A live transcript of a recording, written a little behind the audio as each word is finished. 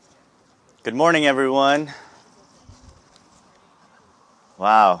Good morning, everyone.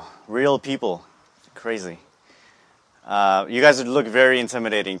 Wow, real people. Crazy. You guys look very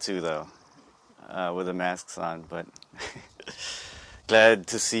intimidating too, though, with the masks on, but glad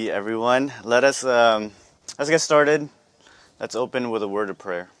to see everyone. Let's get started. Let's open with a word of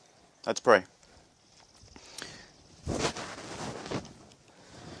prayer. Let's pray.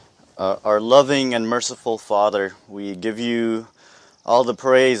 Our loving and merciful Father, we give you all the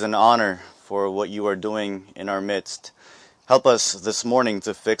praise and honor for what you are doing in our midst. Help us this morning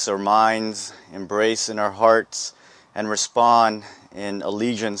to fix our minds, embrace in our hearts, and respond in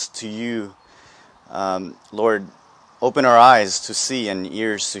allegiance to you. Lord, open our eyes to see and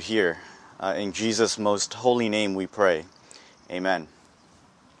ears to hear. In Jesus' most holy name we pray. Amen.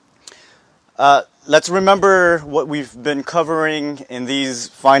 Let's remember what we've been covering in these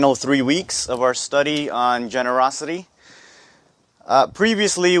final 3 weeks of our study on generosity.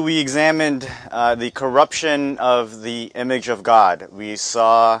 Previously, we examined the corruption of the image of God. We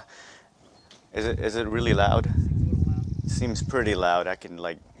saw. Is it really loud? Seems pretty loud. I can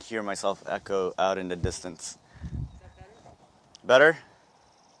hear myself echo out in the distance. Better?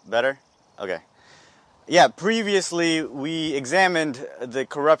 Better? Okay. Yeah, previously we examined the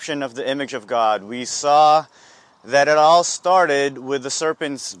corruption of the image of God. We saw that it all started with the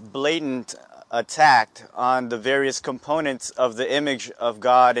serpent's blatant attack on the various components of the image of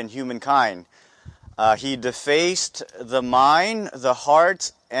God and humankind. He defaced the mind, the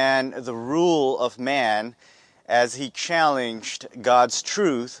heart, and the rule of man as he challenged God's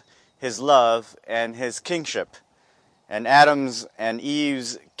truth, his love, and his kingship. And Adam's and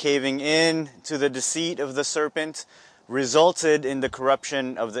Eve's caving in to the deceit of the serpent resulted in the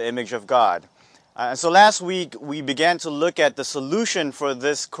corruption of the image of God. So last week we began to look at the solution for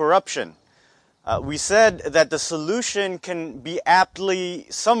this corruption. We said that the solution can be aptly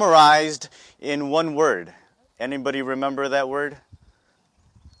summarized in one word. Anybody remember that word?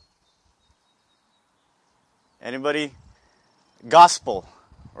 Anybody? Gospel,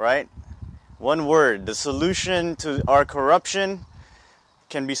 right? One word. The solution to our corruption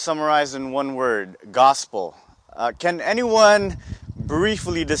can be summarized in one word: gospel. Can anyone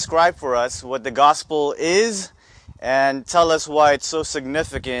briefly describe for us what the gospel is and tell us why it's so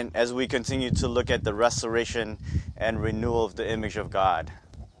significant as we continue to look at the restoration and renewal of the image of God?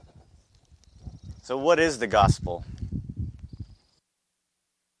 So what is the gospel?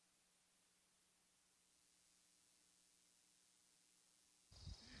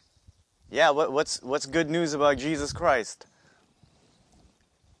 Yeah, what's good news about Jesus Christ?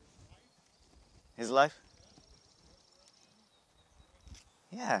 His life?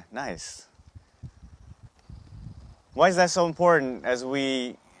 Yeah, nice. Why is that so important as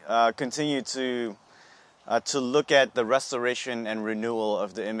we continue to look at the restoration and renewal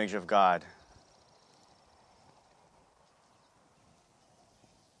of the image of God?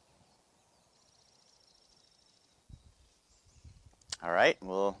 All right,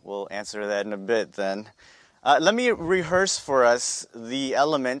 we'll answer that in a bit then. Let me rehearse for us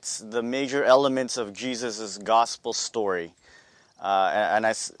the major elements of Jesus' gospel story. And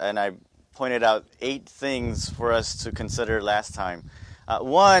I pointed out 8 things for us to consider last time.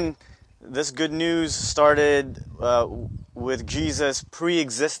 One, this good news started with Jesus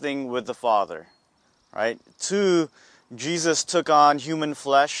pre-existing with the Father, right? 2, Jesus took on human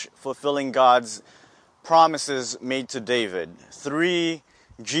flesh, fulfilling God's promises made to David. 3,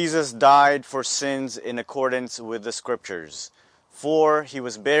 Jesus died for sins in accordance with the scriptures. 4, he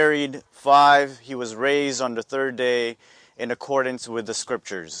was buried. 5, he was raised on the third day in accordance with the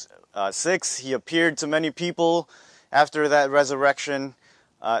scriptures. 6, he appeared to many people after that resurrection.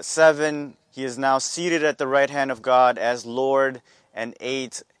 7, he is now seated at the right hand of God as Lord. And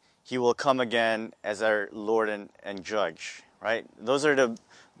 8, he will come again as our Lord and Judge. Right?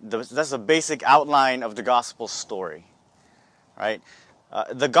 That's the basic outline of the gospel story, right?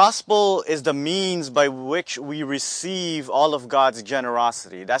 The gospel is the means by which we receive all of God's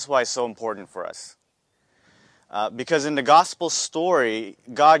generosity. That's why it's so important for us. Because in the gospel story,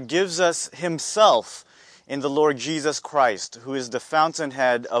 God gives us himself in the Lord Jesus Christ, who is the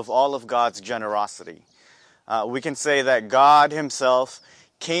fountainhead of all of God's generosity. We can say that God himself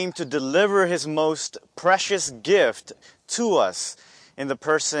came to deliver his most precious gift to us in the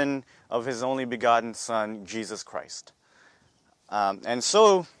person of his only begotten Son, Jesus Christ. And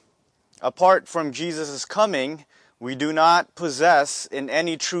so, apart from Jesus' coming, we do not possess, in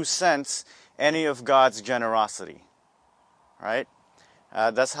any true sense, any of God's generosity. Right?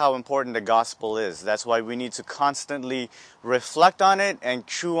 That's how important the gospel is. That's why we need to constantly reflect on it and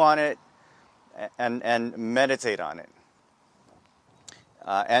chew on it and meditate on it.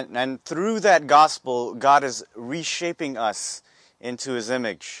 And through that gospel, God is reshaping us into His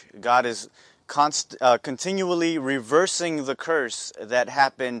image. God is continually reversing the curse that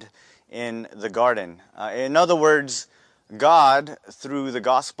happened in the garden. In other words, God, through the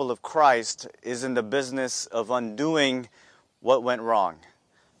gospel of Christ, is in the business of undoing what went wrong.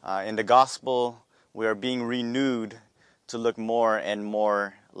 In the gospel, we are being renewed to look more and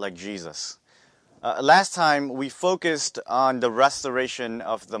more like Jesus. Last time, we focused on the restoration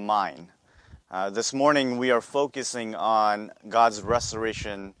of the mind. This morning, we are focusing on God's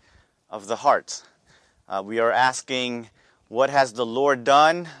restoration of the heart. We are asking, what has the Lord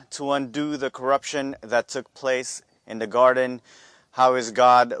done to undo the corruption that took place in the garden? How is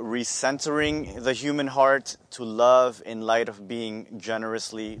God recentering the human heart to love in light of being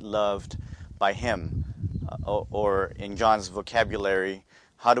generously loved by Him? Or in John's vocabulary,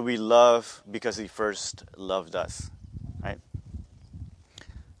 how do we love because He first loved us? Right?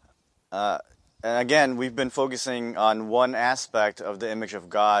 And again, we've been focusing on one aspect of the image of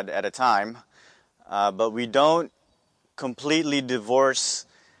God at a time, but we don't completely divorce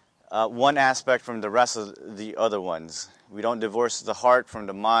one aspect from the rest of the other ones. We don't divorce the heart from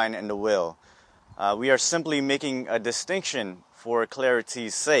the mind and the will. We are simply making a distinction for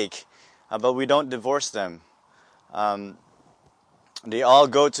clarity's sake, but we don't divorce them. They all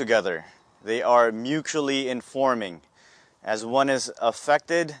go together. They are mutually informing. As one is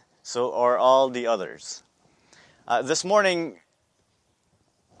affected, so are all the others. This morning,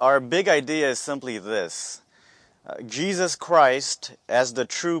 our big idea is simply this. Jesus Christ, as the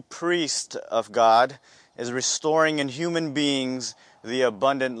true priest of God, is restoring in human beings the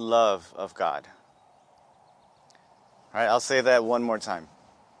abundant love of God. All right, I'll say that one more time.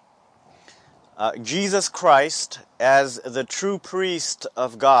 Jesus Christ, as the true priest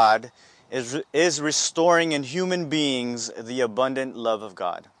of God, is restoring in human beings the abundant love of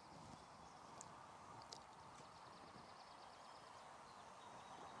God.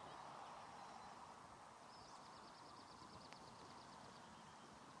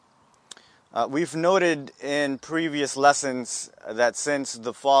 We've noted in previous lessons that since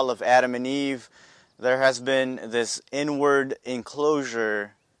the fall of Adam and Eve, there has been this inward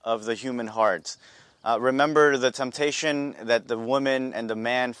enclosure of the human heart. Remember the temptation that the woman and the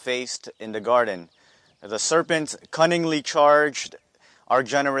man faced in the garden. The serpent cunningly charged our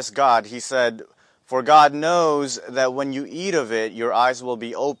generous God. He said, "For God knows that when you eat of it, your eyes will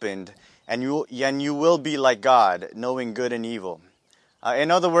be opened, and you will be like God, knowing good and evil."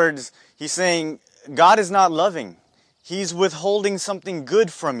 In other words, he's saying, God is not loving. He's withholding something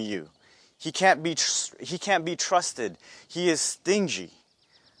good from you. He can't be trusted. He is stingy.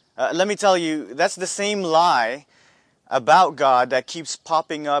 Let me tell you, that's the same lie about God that keeps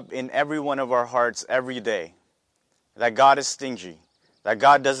popping up in every one of our hearts every day. That God is stingy. That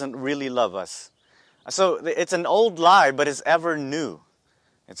God doesn't really love us. So it's an old lie, but it's ever new.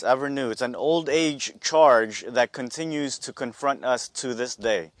 It's ever new. It's an old age charge that continues to confront us to this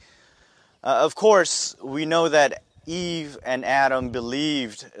day. Of course, we know that Eve and Adam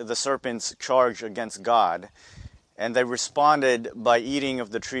believed the serpent's charge against God, and they responded by eating of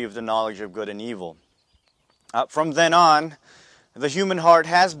the tree of the knowledge of good and evil. From then on, the human heart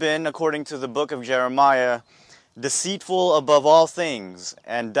has been, according to the book of Jeremiah, deceitful above all things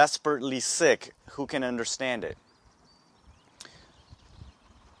and desperately sick. Who can understand it?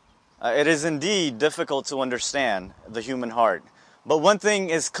 It is indeed difficult to understand the human heart. But one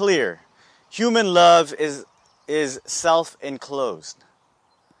thing is clear. Human love is self-enclosed.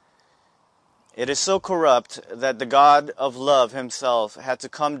 It is so corrupt that the God of love Himself had to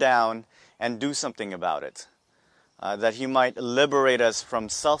come down and do something about it, that He might liberate us from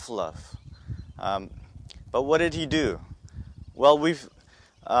self-love. But what did He do? Well, we've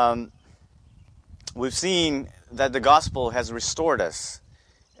seen that the gospel has restored us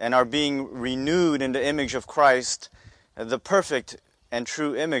and are being renewed in the image of Christ, the perfect and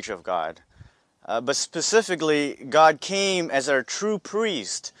true image of God. But specifically, God came as our true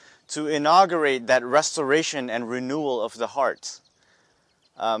priest to inaugurate that restoration and renewal of the heart.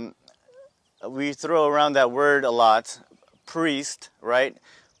 We throw around that word a lot, priest, right?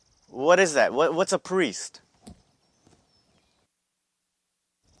 What is that? What's a priest?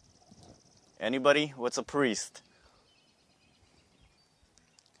 Anybody? What's a priest?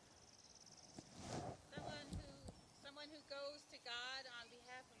 Someone who goes to God on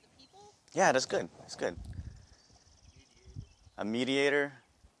behalf of the people. Yeah, that's good. That's good. A mediator?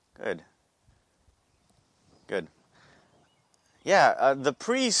 Good. Good. Yeah, the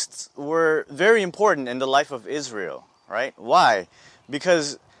priests were very important in the life of Israel, right? Why?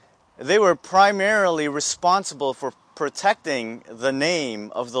 Because they were primarily responsible for protecting the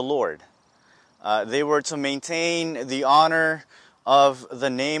name of the Lord. They were to maintain the honor of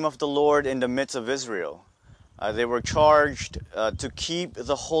the name of the Lord in the midst of Israel. They were charged to keep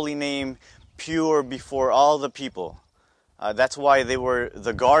the holy name pure before all the people. That's why they were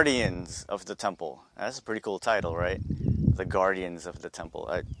the guardians of the temple. That's a pretty cool title, right? The guardians of the temple.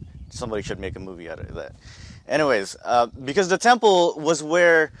 Somebody should make a movie out of that. Anyways, because the temple was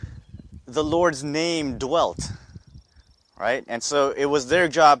where the Lord's name dwelt, right? And so it was their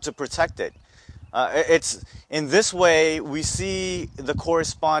job to protect it. It's in this way we see the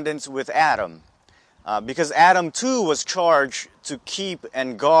correspondence with Adam. Because Adam too was charged to keep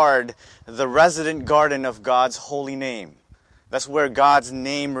and guard the resident garden of God's holy name. That's where God's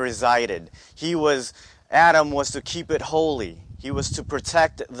name resided. Adam was to keep it holy. He was to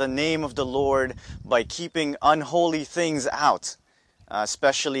protect the name of the Lord by keeping unholy things out,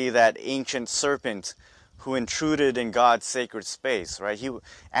 especially that ancient serpent who intruded in God's sacred space, right?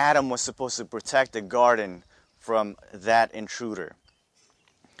 Adam was supposed to protect the garden from that intruder.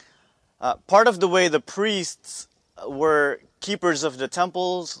 Part of the way the priests were keepers of the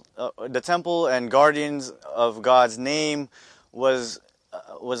temple and guardians of God's name was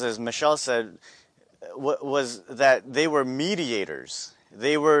as Michelle said, was that they were mediators.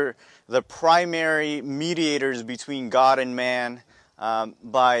 They were the primary mediators between God and man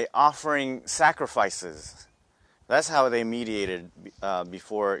by offering sacrifices. That's how they mediated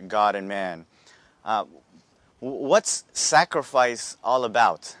before God and man. What's sacrifice all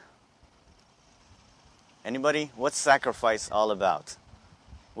about? Anybody? What's sacrifice all about?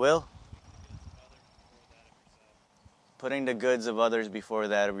 Will? Putting the goods of others before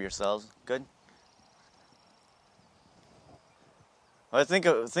that of yourselves. Good. Well, think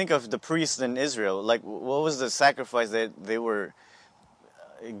of the priests in Israel. Like, what was the sacrifice that they were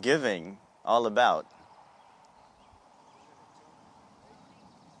giving all about?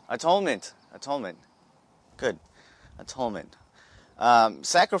 Atonement. Good. Atonement.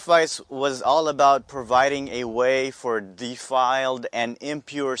 Sacrifice was all about providing a way for defiled and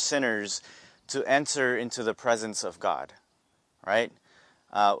impure sinners to enter into the presence of God, right?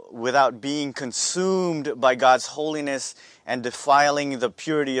 Without being consumed by God's holiness and defiling the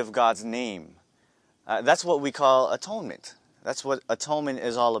purity of God's name. That's what we call atonement. That's what atonement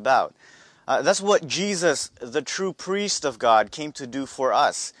is all about. That's what Jesus, the true priest of God, came to do for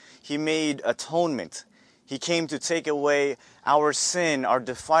us. He made atonement. He came to take away our sin, our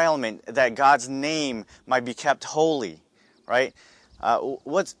defilement, that God's name might be kept holy, right?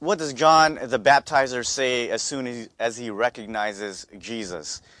 What does John the Baptizer say as soon as he recognizes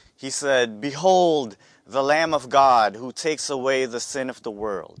Jesus? He said, "Behold, the Lamb of God who takes away the sin of the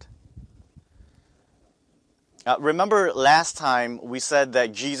world." Remember last time we said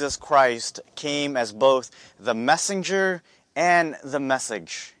that Jesus Christ came as both the messenger and the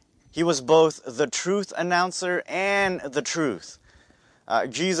message. He was both the truth announcer and the truth.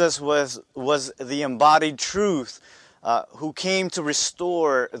 Jesus was the embodied truth who came to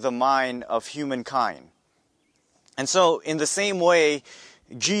restore the mind of humankind. And so, in the same way,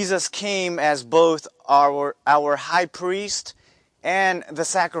 Jesus came as both our high priest and the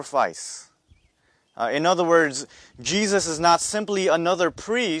sacrifice. In other words, Jesus is not simply another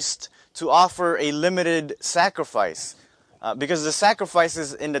priest to offer a limited sacrifice. Because the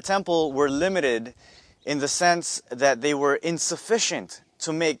sacrifices in the temple were limited in the sense that they were insufficient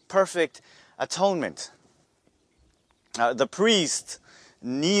to make perfect atonement. The priest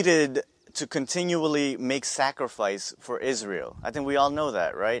needed to continually make sacrifice for Israel. I think we all know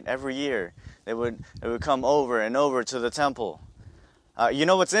that, right? Every year they would come over and over to the temple. You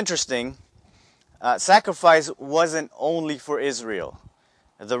know what's interesting? Sacrifice wasn't only for Israel.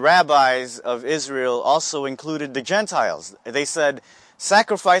 The rabbis of Israel also included the Gentiles. They said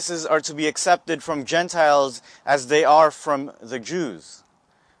sacrifices are to be accepted from Gentiles as they are from the Jews,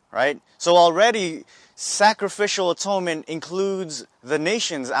 right? So already sacrificial atonement includes the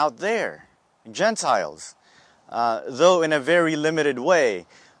nations out there, Gentiles, though in a very limited way.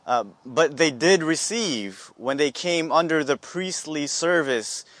 But they did receive when they came under the priestly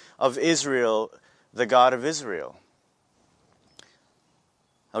service of Israel, the God of Israel.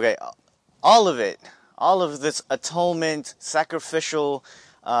 Okay, all of this atonement, sacrificial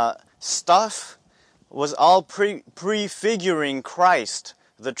stuff was all prefiguring Christ,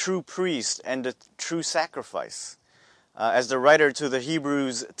 the true priest and the true sacrifice. As the writer to the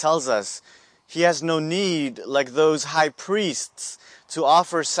Hebrews tells us, he has no need, like those high priests, to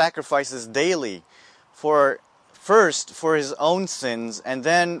offer sacrifices daily, first for his own sins and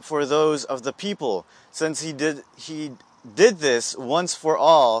then for those of the people, since he did this once for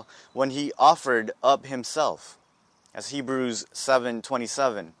all when he offered up himself. as Hebrews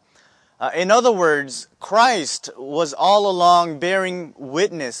 7:27. In other words, Christ was all along bearing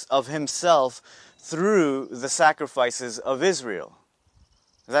witness of himself through the sacrifices of Israel.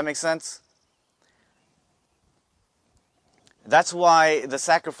 Does that make sense? That's why the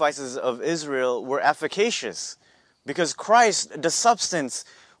sacrifices of Israel were efficacious, because Christ, the substance,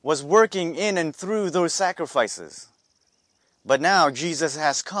 was working in and through those sacrifices. But now Jesus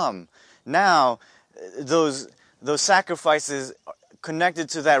has come. Now those sacrifices connected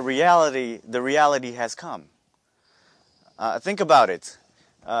to that reality, the reality has come. Think about it.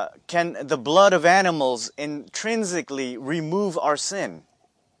 Can the blood of animals intrinsically remove our sin?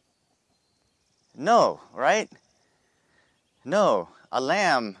 No, right? No. A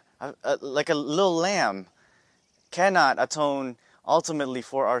lamb, like a little lamb, cannot atone ultimately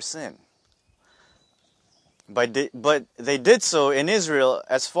for our sin. But they did so in Israel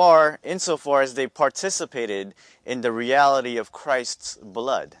insofar as they participated in the reality of Christ's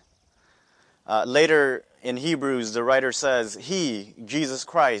blood. Later in Hebrews, the writer says, He, Jesus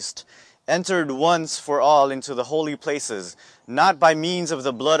Christ, entered once for all into the holy places, not by means of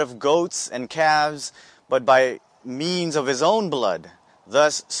the blood of goats and calves, but by means of his own blood,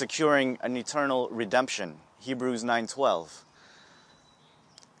 thus securing an eternal redemption. Hebrews 9:12.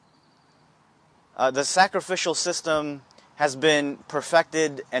 The sacrificial system has been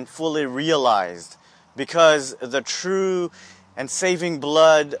perfected and fully realized because the true and saving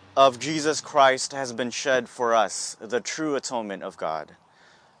blood of Jesus Christ has been shed for us, the true atonement of God.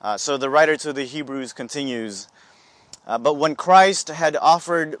 So the writer to the Hebrews continues, but when Christ had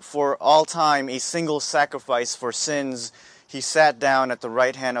offered for all time a single sacrifice for sins, he sat down at the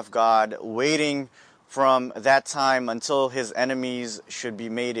right hand of God, waiting from that time until his enemies should be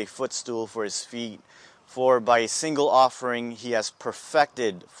made a footstool for his feet. For by a single offering he has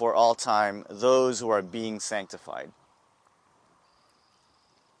perfected for all time those who are being sanctified.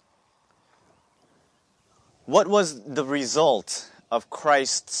 What was the result of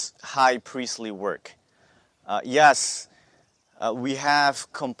Christ's high priestly work? Yes, we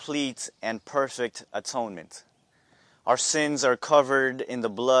have complete and perfect atonement. Our sins are covered in the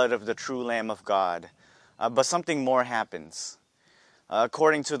blood of the true Lamb of God. But something more happens.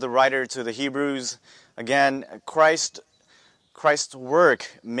 According to the writer to the Hebrews, again, Christ's work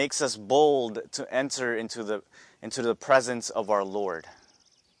makes us bold to enter into the presence of our Lord.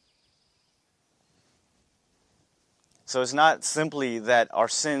 So it's not simply that our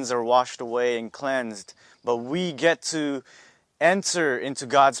sins are washed away and cleansed, but we get to enter into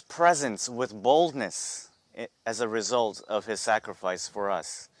God's presence with boldness as a result of his sacrifice for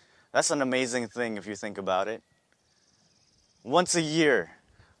us. That's an amazing thing if you think about it. Once a year,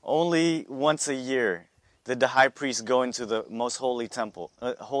 only once a year, did the high priest go into the most holy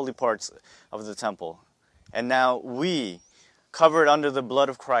holy parts of the temple. And now we, covered under the blood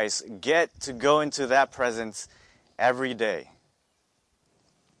of Christ, get to go into that presence every day.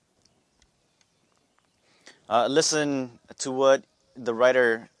 Listen to what the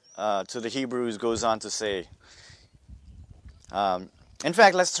writer to the Hebrews goes on to say. In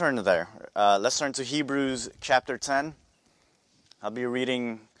fact, let's turn there. Let's turn to Hebrews chapter 10. I'll be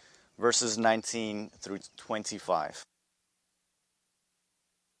reading verses 19 through 25.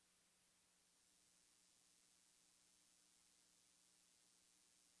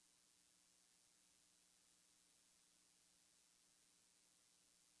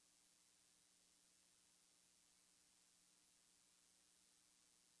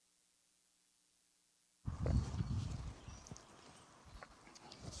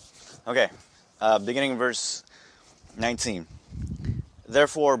 Okay, beginning verse 19.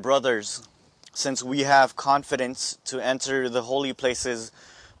 Therefore, brothers, since we have confidence to enter the holy places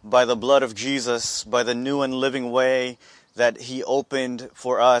by the blood of Jesus, by the new and living way that he opened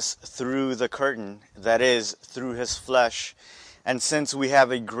for us through the curtain, that is, through his flesh, and since we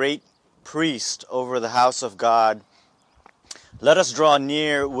have a great priest over the house of God, let us draw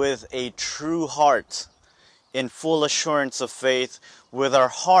near with a true heart, in full assurance of faith, with our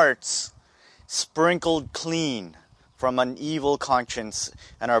hearts sprinkled clean from an evil conscience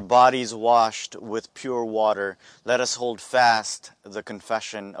and our bodies washed with pure water. Let us hold fast the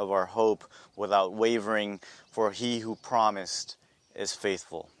confession of our hope without wavering, for he who promised is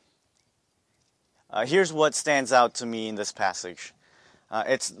faithful. Here's what stands out to me in this passage.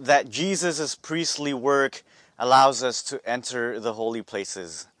 It's that Jesus' priestly work allows us to enter the holy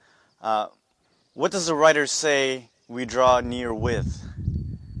places. What does the writer say we draw near with?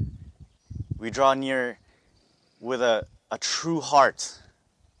 We draw near with a true heart,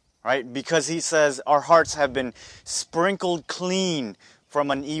 right? Because he says our hearts have been sprinkled clean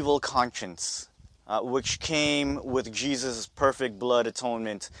from an evil conscience. which came with Jesus' perfect blood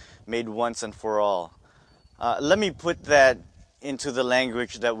atonement made once and for all. Let me put that into the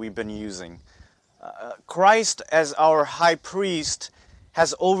language that we've been using. Christ, as our high priest,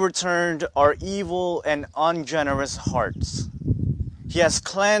 has overturned our evil and ungenerous hearts. He has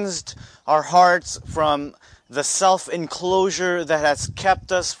cleansed our hearts from the self-enclosure that has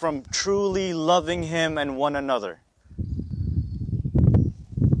kept us from truly loving Him and one another.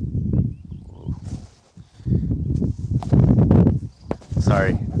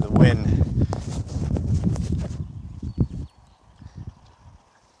 Sorry, the wind.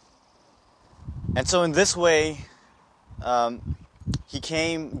 And so in this way,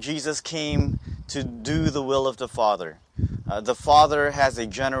 Jesus came to do the will of the Father. The Father has a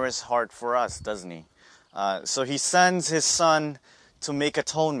generous heart for us, doesn't He? So He sends His Son to make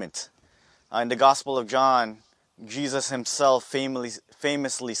atonement. In the Gospel of John, Jesus Himself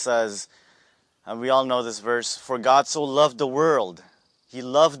famously says, and we all know this verse, "For God so loved the world, He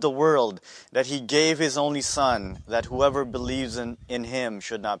loved the world, that He gave His only Son, that whoever believes in Him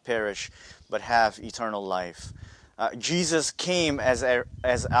should not perish, but have eternal life." Jesus came as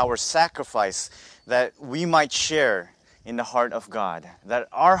our sacrifice, that we might share in the heart of God, that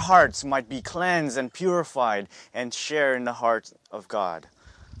our hearts might be cleansed and purified and share in the heart of God.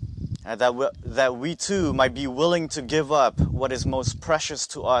 And that we too might be willing to give up what is most precious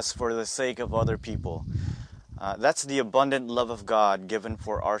to us for the sake of other people. That's the abundant love of God given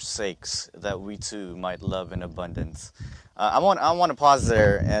for our sakes, that we too might love in abundance. I want to pause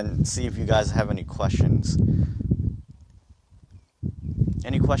there and see if you guys have any questions.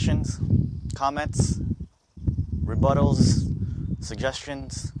 Any questions, comments, rebuttals,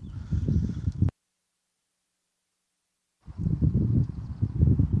 suggestions?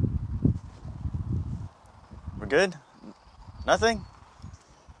 We're good? Nothing?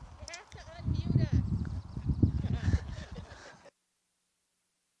 You have to unmute us.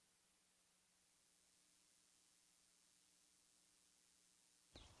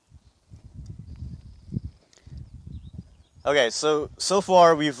 Okay, so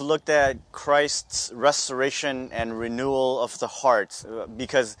far we've looked at Christ's restoration and renewal of the heart,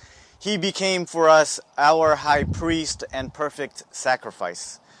 because He became for us our high priest and perfect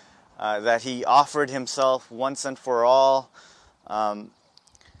sacrifice, that He offered Himself once and for all,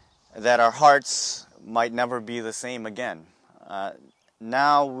 that our hearts might never be the same again.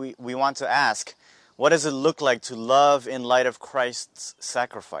 Now we want to ask, what does it look like to love in light of Christ's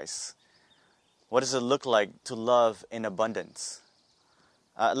sacrifice? What does it look like to love in abundance?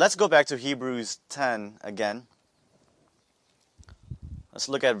 Let's go back to Hebrews 10 again. Let's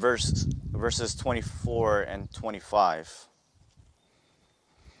look at verses 24 and 25.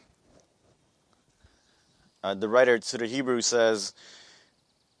 The writer to the Hebrews says,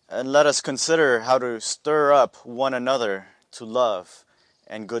 "And let us consider how to stir up one another to love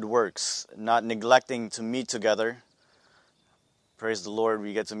and good works, not neglecting to meet together." Praise the Lord,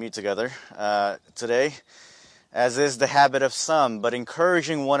 we get to meet together today, as is the habit of some, but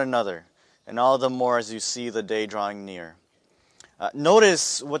encouraging one another, and all the more as you see the day drawing near.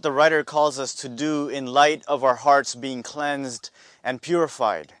 Notice what the writer calls us to do in light of our hearts being cleansed and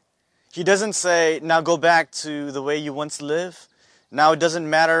purified. He doesn't say, now go back to the way you once lived. Now it doesn't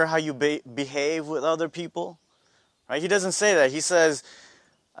matter how you behave with other people. Right? He doesn't say that. He says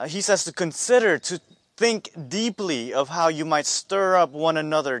to consider, to think deeply of how you might stir up one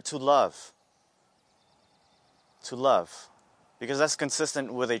another to love. To love. Because that's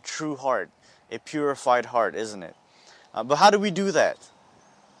consistent with a true heart, a purified heart, isn't it? But how do we do that?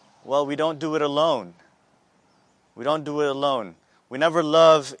 Well, we don't do it alone. We don't do it alone. We never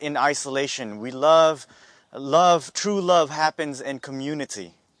love in isolation. We true love happens in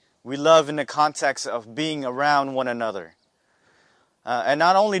community. We love in the context of being around one another. And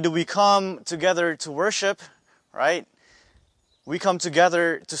not only do we come together to worship, right? We come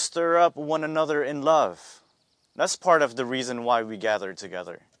together to stir up one another in love. That's part of the reason why we gather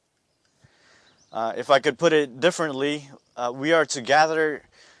together. If I could put it differently, we are to gather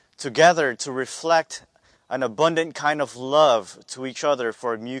together to reflect an abundant kind of love to each other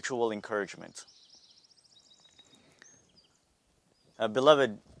for mutual encouragement.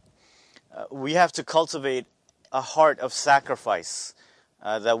 Beloved, we have to cultivate a heart of sacrifice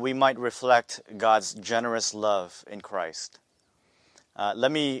that we might reflect God's generous love in Christ.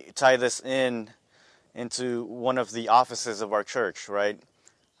 Let me tie this into one of the offices of our church, right?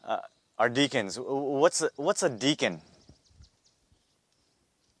 Our deacons. What's a deacon?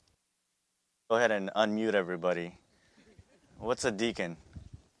 Go ahead and unmute everybody. What's a deacon?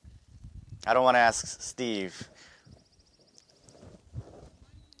 I don't want to ask Steve.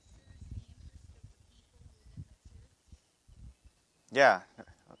 Yeah,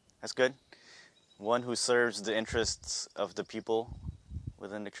 that's good. One who serves the interests of the people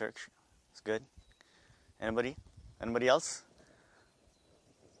within the church. It's good. Anybody? Anybody else?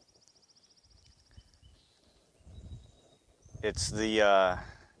 It's is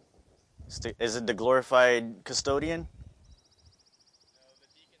it the glorified custodian? No, the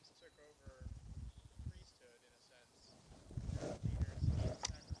deacons took over the priesthood in a sense. Leaders,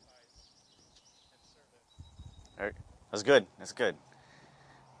 sacrifice, and service. All right. That's good. That's good.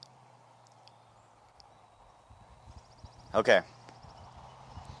 Okay.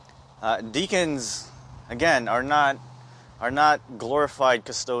 Deacons, again, are not glorified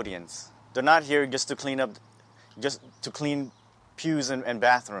custodians. They're not here just to clean up, just to clean pews and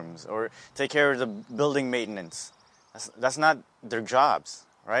bathrooms or take care of the building maintenance. That's not their jobs,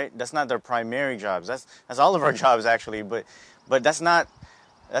 right? That's not their primary jobs. That's all of our jobs actually, but that's not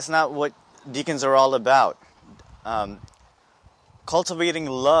what deacons are all about. Um, Cultivating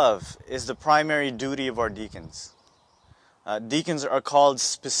love is the primary duty of our deacons. Deacons are called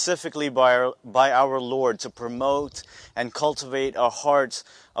specifically by our Lord to promote and cultivate a heart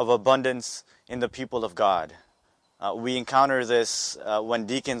of abundance in the people of God. We encounter this when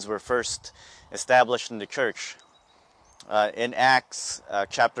deacons were first established in the church. In Acts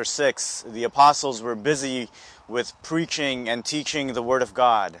chapter 6, the apostles were busy with preaching and teaching the Word of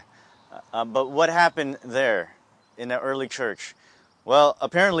God. But what happened there in the early church? Well,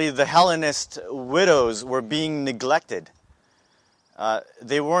 apparently the Hellenist widows were being neglected.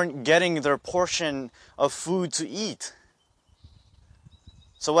 They weren't getting their portion of food to eat.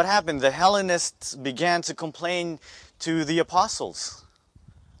 So what happened? The Hellenists began to complain to the apostles.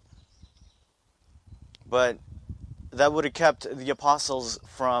 But that would have kept the apostles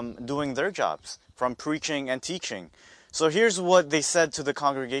from doing their jobs, from preaching and teaching. So here's what they said to the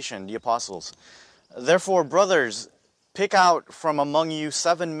congregation, the apostles. Therefore, brothers, pick out from among you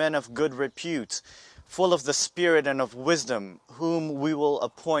 7 men of good repute, full of the Spirit and of wisdom, whom we will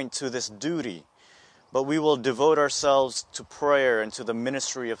appoint to this duty. But we will devote ourselves to prayer and to the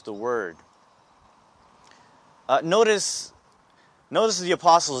ministry of the word. Notice the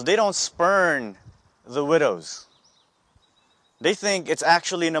apostles, they don't spurn the widows. They think it's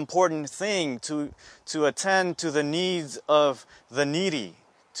actually an important thing to attend to the needs of the needy,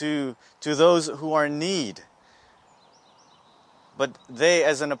 to those who are in need. But they,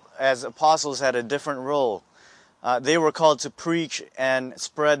 as apostles, had a different role. They were called to preach and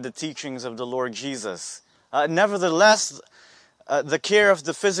spread the teachings of the Lord Jesus. Nevertheless, the care of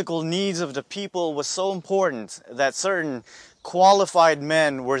the physical needs of the people was so important that certain qualified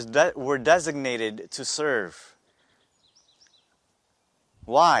men were designated to serve.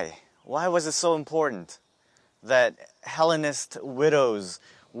 Why? Why was it so important that Hellenist widows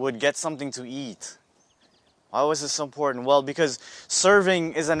would get something to eat? Why was it so important? Well, because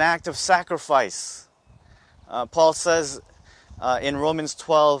serving is an act of sacrifice. Paul says in Romans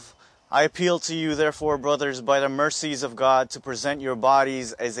 12, I appeal to you, therefore, brothers, by the mercies of God, to present your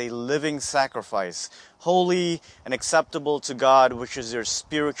bodies as a living sacrifice, holy and acceptable to God, which is your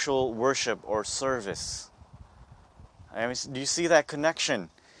spiritual worship or service. I mean, do you see that connection?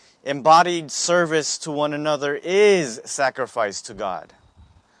 Embodied service to one another is sacrifice to God.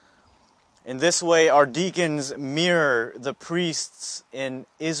 In this way, our deacons mirror the priests in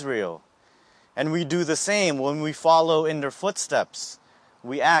Israel. And we do the same when we follow in their footsteps.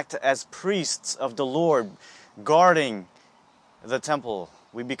 We act as priests of the Lord, guarding the temple.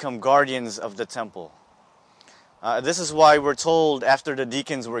 We become guardians of the temple. This is why we're told after the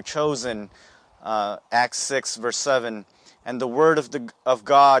deacons were chosen, Acts 6, verse 7, and the word of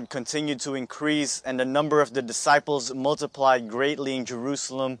God continued to increase, and the number of the disciples multiplied greatly in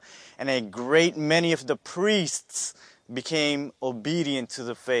Jerusalem, and a great many of the priests became obedient to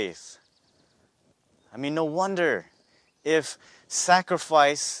the faith. I mean, no wonder if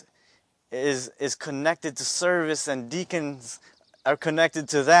sacrifice is connected to service and deacons are connected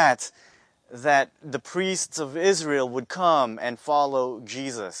to that the priests of Israel would come and follow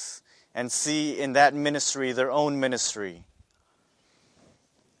Jesus and see in that ministry their own ministry.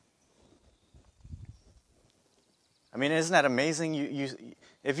 I mean, isn't that amazing?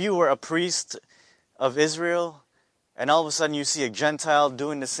 If you were a priest of Israel and all of a sudden you see a Gentile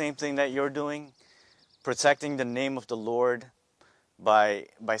doing the same thing that you're doing, protecting the name of the Lord by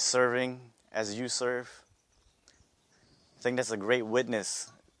serving as you serve, I think that's a great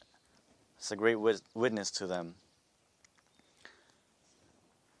witness. It's a great witness to them.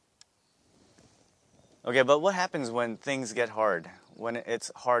 Okay, but what happens when things get hard? When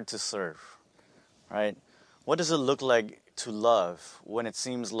it's hard to serve, right? What does it look like to love when it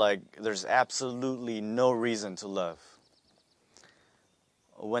seems like there's absolutely no reason to love?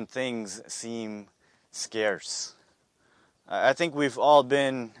 when things seem scarce. I think we've all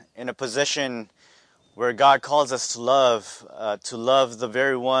been in a position where God calls us to love the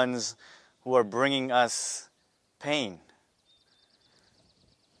very ones who are bringing us pain.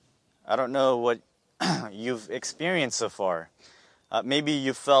 I don't know what you've experienced so far. Maybe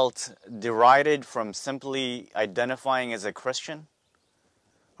you felt derided from simply identifying as a Christian.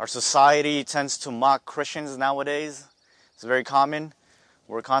 Our society tends to mock Christians nowadays. It's very common.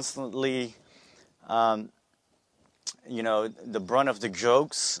 We're constantly, the brunt of the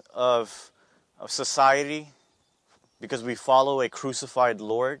jokes of society because we follow a crucified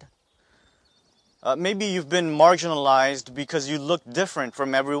Lord. Maybe you've been marginalized because you look different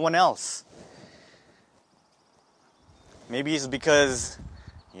from everyone else. Maybe it's because,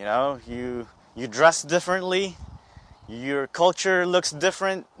 you dress differently. Your culture looks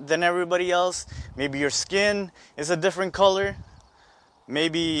different than everybody else. Maybe your skin is a different color.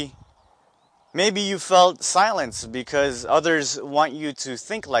 Maybe you felt silence because others want you to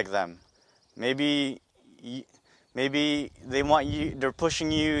think like them. Maybe they're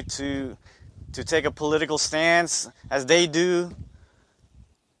pushing you to take a political stance as they do.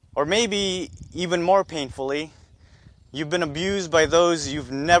 Or maybe, even more painfully, you've been abused by those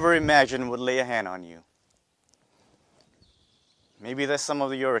you've never imagined would lay a hand on you. Maybe that's some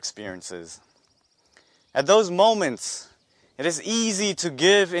of your experiences. At those moments, it is easy to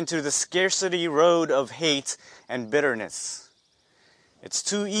give into the scarcity road of hate and bitterness. It's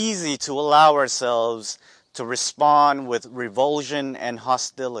too easy to allow ourselves to respond with revulsion and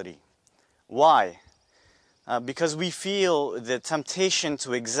hostility. Why? Because we feel the temptation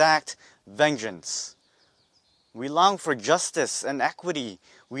to exact vengeance. We long for justice and equity.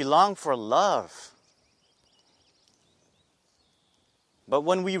 We long for love. But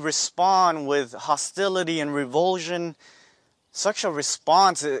when we respond with hostility and revulsion, such a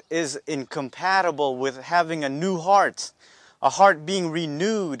response is incompatible with having a new heart, a heart being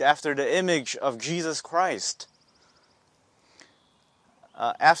renewed after the image of Jesus Christ.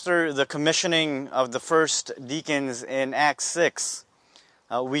 After the commissioning of the first deacons in Acts 6,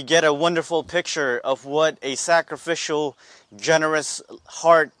 we get a wonderful picture of what a sacrificial, generous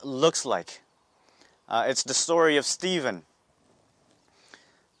heart looks like. It's the story of Stephen,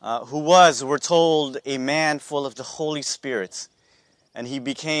 who was, we're told, a man full of the Holy Spirit, and he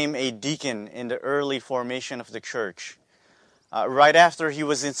became a deacon in the early formation of the church. Right after he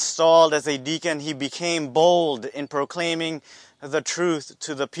was installed as a deacon, he became bold in proclaiming the truth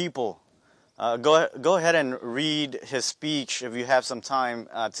to the people. Go ahead and read his speech if you have some time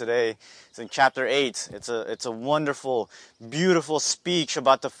today. It's in chapter 8. It's a wonderful, beautiful speech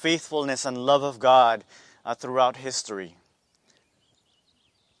about the faithfulness and love of God throughout history.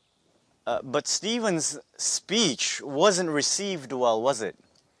 But Stephen's speech wasn't received well, was it?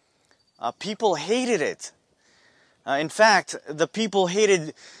 People hated it. In fact, the people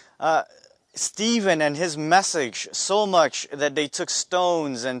hated Stephen and his message so much that they took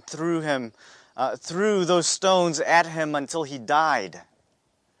stones and threw those stones at him until he died.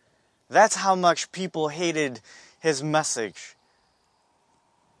 That's how much people hated his message.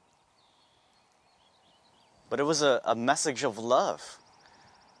 But it was a message of love.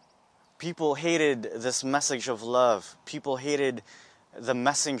 People hated this message of love. People hated the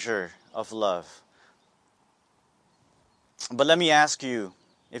messenger of love. But let me ask you,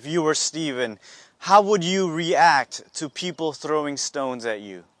 if you were Stephen, how would you react to people throwing stones at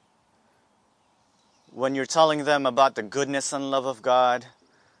you? When you're telling them about the goodness and love of God,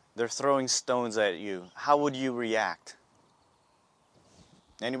 they're throwing stones at you. How would you react?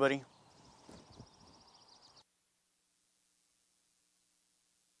 Anybody?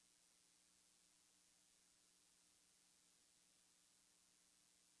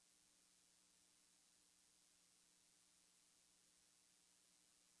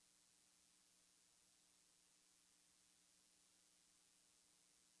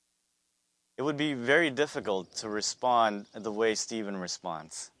 It would be very difficult to respond the way Stephen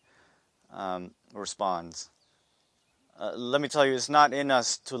responds. Let me tell you, it's not in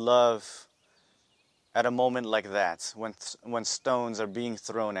us to love at a moment like that, when stones are being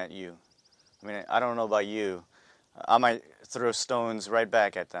thrown at you. I mean, I don't know about you. I might throw stones right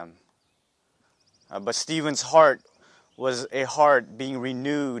back at them. But Stephen's heart was a heart being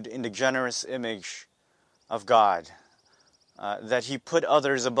renewed in the generous image of God. That he put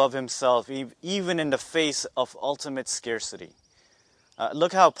others above himself, even in the face of ultimate scarcity.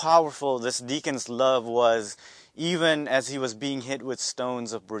 Look how powerful this deacon's love was, even as he was being hit with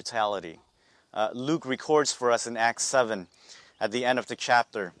stones of brutality. Luke records for us in Acts 7, at the end of the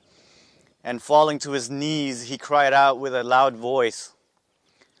chapter. And falling to his knees, he cried out with a loud voice,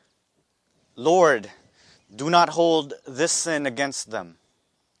 Lord, do not hold this sin against them.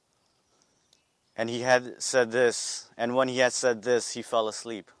 And he had said this, and when he had said this, he fell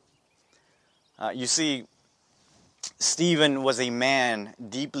asleep. You see, Stephen was a man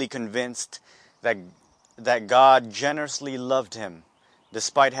deeply convinced that God generously loved him,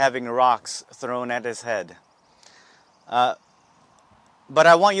 despite having rocks thrown at his head. But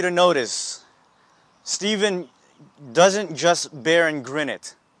I want you to notice, Stephen doesn't just bear and grin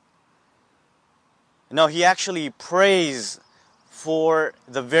it. No, he actually prays for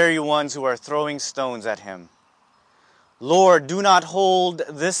the very ones who are throwing stones at him. Lord, do not hold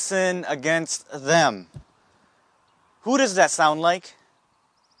this sin against them. Who does that sound like?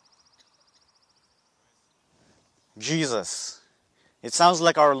 Jesus. It sounds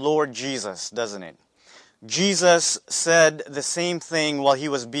like our Lord Jesus, doesn't it? Jesus said the same thing while he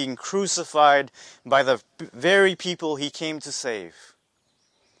was being crucified by the very people he came to save.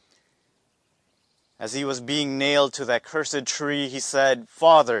 As he was being nailed to that cursed tree, he said,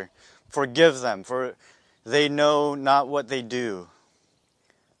 Father, forgive them, for they know not what they do.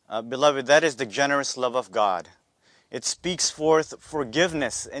 Beloved, that is the generous love of God. It speaks forth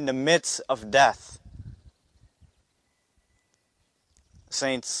forgiveness in the midst of death.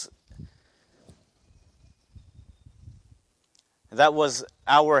 Saints, that was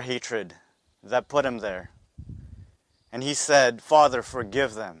our hatred that put him there. And he said, Father,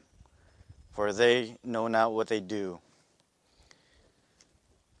 forgive them, for they know not what they do.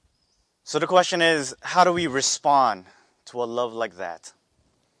 So the question is, how do we respond to a love like that?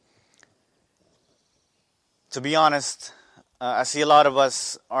 To be honest, I see a lot of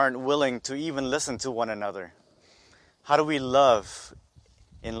us aren't willing to even listen to one another. How do we love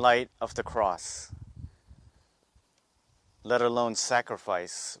in light of the cross, let alone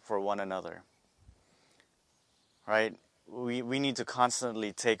sacrifice for one another? Right? We need to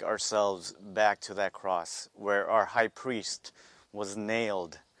constantly take ourselves back to that cross where our high priest was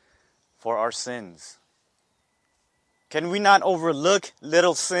nailed for our sins. Can we not overlook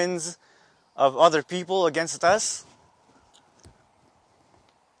little sins of other people against us?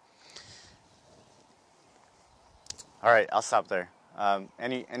 All right, I'll stop there.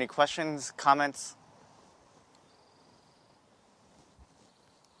 Any questions, comments?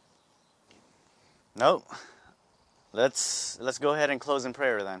 Nope. Let's go ahead and close in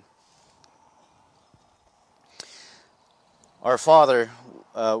prayer then. Our Father,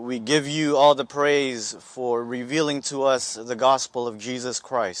 we give you all the praise for revealing to us the gospel of Jesus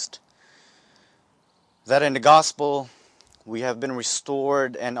Christ. That in the gospel we have been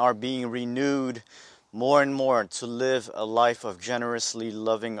restored and are being renewed more and more to live a life of generously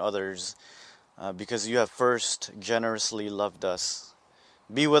loving others because you have first generously loved us.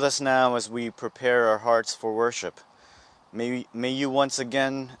 Be with us now as we prepare our hearts for worship. May you once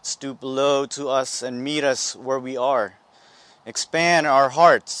again stoop low to us and meet us where we are. Expand our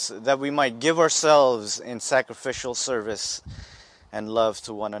hearts that we might give ourselves in sacrificial service and love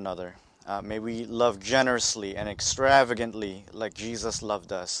to one another. May we love generously and extravagantly like Jesus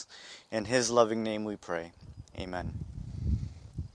loved us. In his loving name we pray. Amen.